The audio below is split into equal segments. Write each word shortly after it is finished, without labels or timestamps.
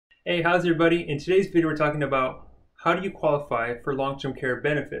Hey, how's everybody? In today's video, we're talking about how do you qualify for long-term care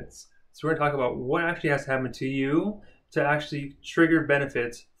benefits. So we're going to talk about what actually has to happen to you to actually trigger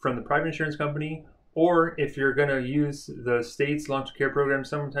benefits from the private insurance company, or if you're going to use the state's long-term care program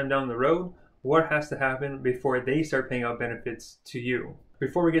sometime down the road, what has to happen before they start paying out benefits to you.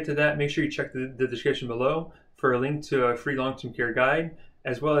 Before we get to that, make sure you check the description below for a link to a free long-term care guide,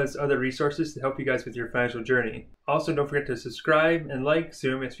 as well as other resources to help you guys with your financial journey. Also, don't forget to subscribe and like so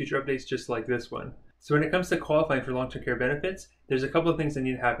you don't miss future updates just like this one. So when it comes to qualifying for long-term care benefits, there's a couple of things that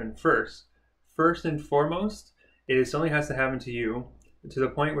need to happen first. First and foremost, something has to happen to you to the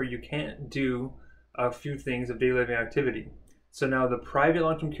point where you can't do a few things of daily living activity. So now the private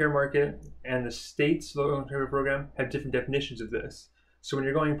long-term care market and the state's long-term care program have different definitions of this. So when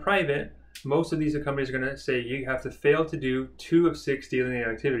you're going private, most of these companies are going to say you have to fail to do 2 of 6 daily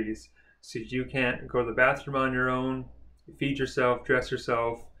activities. So you can't go to the bathroom on your own, feed yourself, dress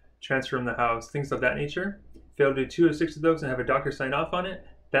yourself, transfer from the house, things of that nature. Fail to do 2 of 6 of those and have a doctor sign off on it,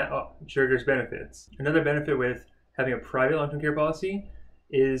 that triggers benefits. Another benefit with having a private long-term care policy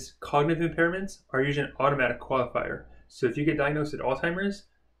is cognitive impairments are usually an automatic qualifier. So if you get diagnosed with Alzheimer's,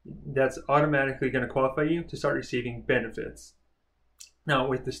 that's automatically going to qualify you to start receiving benefits. Now,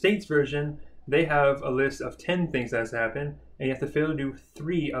 with the state's version, they have a list of 10 things that has to happen, and you have to fail to do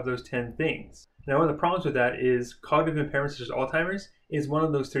 3 of those 10 things. Now, one of the problems with that is cognitive impairments such as Alzheimer's is one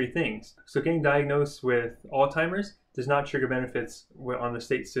of those 3 things. So getting diagnosed with Alzheimer's does not trigger benefits on the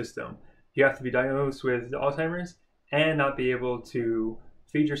state system. You have to be diagnosed with Alzheimer's and not be able to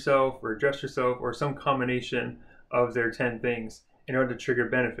feed yourself or dress yourself or some combination of their 10 things in order to trigger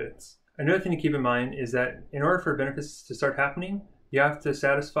benefits. Another thing to keep in mind is that in order for benefits to start happening, you have to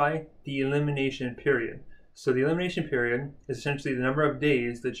satisfy the elimination period. So the elimination period is essentially the number of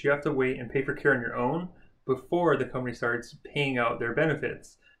days that you have to wait and pay for care on your own before the company starts paying out their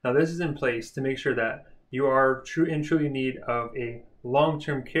benefits. Now this is in place to make sure that you are truly in need of a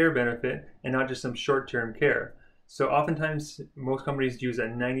long-term care benefit and not just some short-term care. So oftentimes most companies use a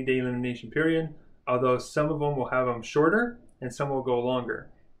 90-day elimination period, although some of them will have them shorter and some will go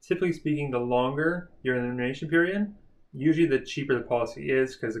longer. Typically speaking, the longer your elimination period, usually the cheaper the policy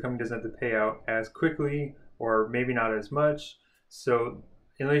is because the company doesn't have to pay out as quickly or maybe not as much. So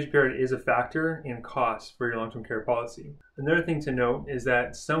elimination period is a factor in cost for your long-term care policy. Another thing to note is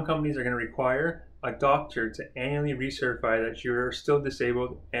that some companies are going to require a doctor to annually recertify that you're still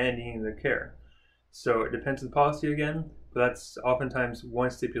disabled and needing the care. So it depends on the policy again, but that's oftentimes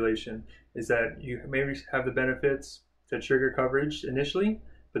one stipulation, is that you may have the benefits to trigger coverage initially,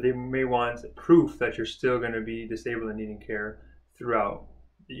 but they may want proof that you're still going to be disabled and needing care throughout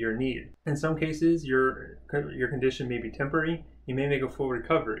your need. In some cases, your condition may be temporary. You may make a full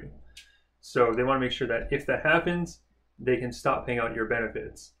recovery. So they want to make sure that if that happens, they can stop paying out your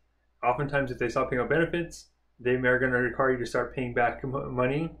benefits. Oftentimes, if they stop paying out benefits, they are going to require you to start paying back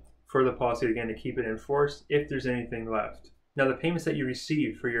money for the policy again to keep it in force if there's anything left. Now, the payments that you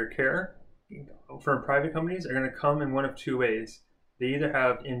receive for your care from private companies are going to come in one of 2 ways. They either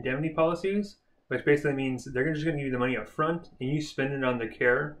have indemnity policies, which basically means they're just going to give you the money up front and you spend it on the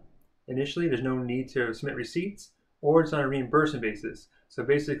care initially. There's no need to submit receipts, or it's on a reimbursement basis. So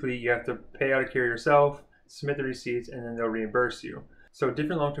basically you have to pay out a care yourself, submit the receipts, and then they'll reimburse you. So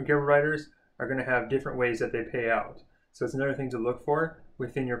different long-term care providers are going to have different ways that they pay out. So it's another thing to look for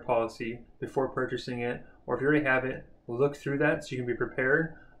within your policy before purchasing it, or if you already have it, look through that so you can be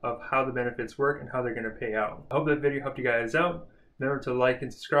prepared of how the benefits work and how they're going to pay out. I hope that video helped you guys out. Remember to like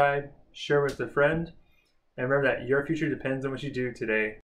and subscribe, share with a friend, and remember that your future depends on what you do today.